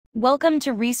Welcome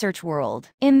to Research World.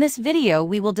 In this video,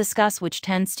 we will discuss which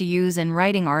tense to use in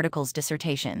writing articles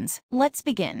dissertations. Let's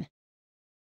begin.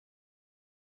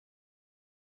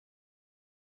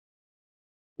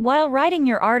 While writing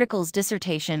your article's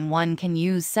dissertation, one can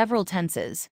use several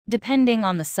tenses, depending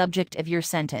on the subject of your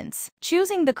sentence.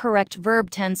 Choosing the correct verb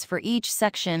tense for each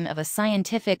section of a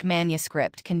scientific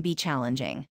manuscript can be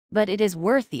challenging, but it is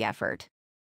worth the effort.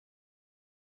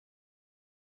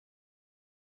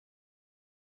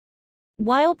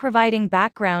 While providing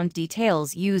background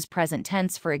details, use present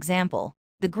tense. For example,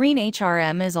 the Green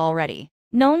HRM is already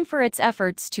known for its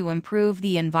efforts to improve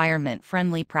the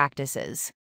environment-friendly practices.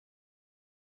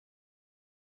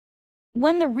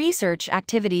 When the research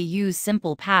activity, use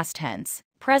simple past tense,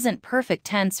 present perfect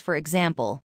tense. For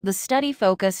example, the study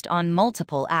focused on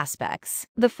multiple aspects.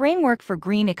 The framework for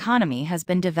green economy has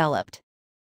been developed.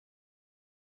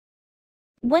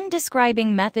 When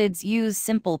describing methods, use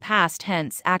simple past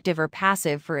tense, active or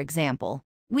passive. For example,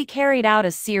 we carried out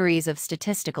a series of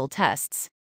statistical tests.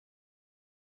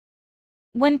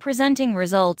 When presenting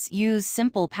results, use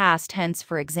simple past tense.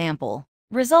 For example,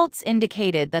 results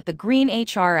indicated that the green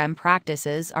HRM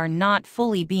practices are not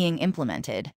fully being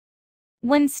implemented.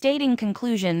 When stating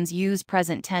conclusions, use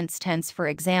present tense. For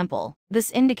example,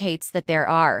 this indicates that there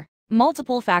are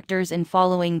multiple factors in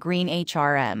following green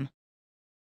HRM.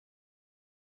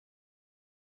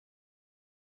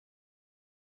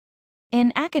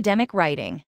 In academic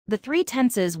writing, the three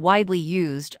tenses widely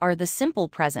used are the simple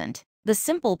present, the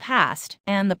simple past,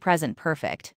 and the present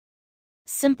perfect.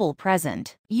 Simple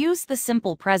present. Use the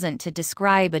simple present to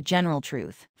describe a general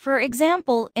truth. For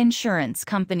example, insurance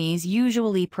companies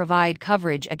usually provide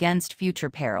coverage against future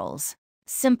perils.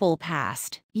 Simple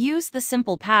past. Use the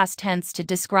simple past tense to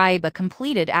describe a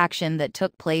completed action that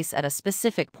took place at a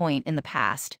specific point in the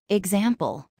past.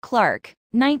 Example: Clark,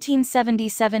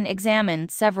 1977,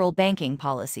 examined several banking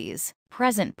policies.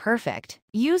 Present perfect.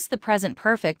 Use the present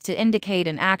perfect to indicate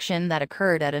an action that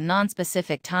occurred at a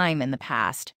non-specific time in the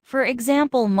past. For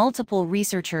example, multiple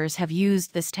researchers have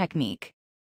used this technique.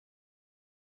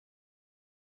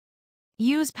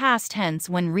 Use past tense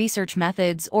when research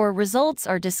methods or results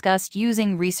are discussed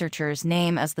using researcher's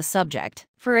name as the subject.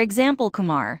 For example,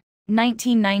 Kumar,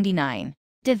 1999,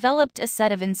 developed a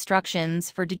set of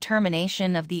instructions for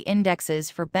determination of the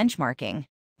indexes for benchmarking.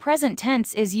 Present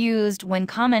tense is used when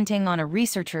commenting on a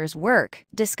researcher's work,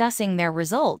 discussing their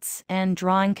results, and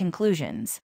drawing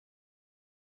conclusions.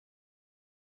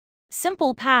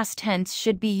 Simple past tense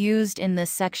should be used in this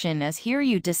section, as here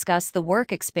you discuss the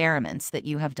work experiments that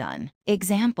you have done.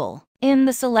 Example: in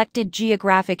the selected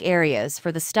geographic areas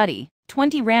for the study,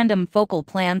 20 random focal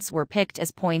plants were picked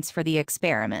as points for the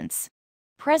experiments.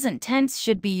 Present tense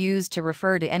should be used to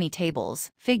refer to any tables,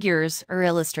 figures, or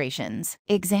illustrations.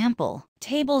 Example: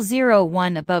 Table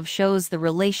 01 above shows the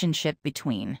relationship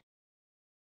between.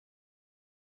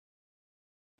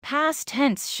 Past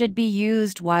tense should be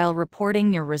used while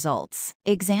reporting your results.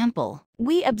 Example: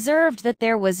 we observed that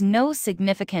there was no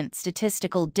significant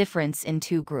statistical difference in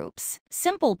two groups.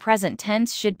 Simple present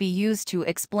tense should be used to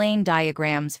explain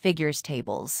diagrams, figures,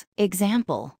 tables.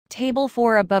 Example: Table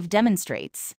 4 above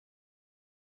demonstrates.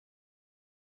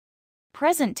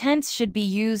 Present tense should be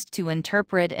used to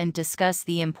interpret and discuss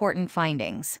the important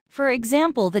findings. For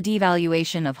example, the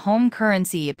devaluation of home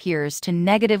currency appears to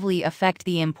negatively affect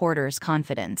the importer's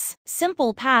confidence.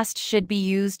 Simple past should be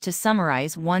used to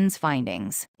summarize one's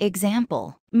findings.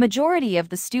 Example: majority of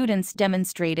the students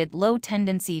demonstrated low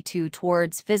tendency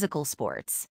towards physical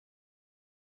sports.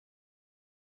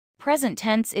 Present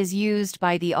tense is used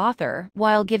by the author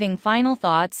while giving final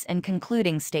thoughts and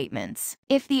concluding statements.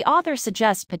 If the author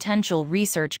suggests potential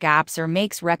research gaps or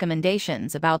makes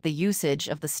recommendations about the usage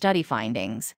of the study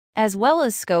findings, as well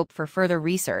as scope for further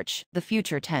research, the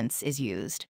future tense is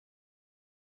used.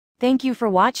 Thank you for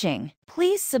watching.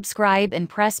 Please subscribe and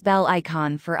press bell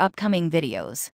icon for upcoming videos.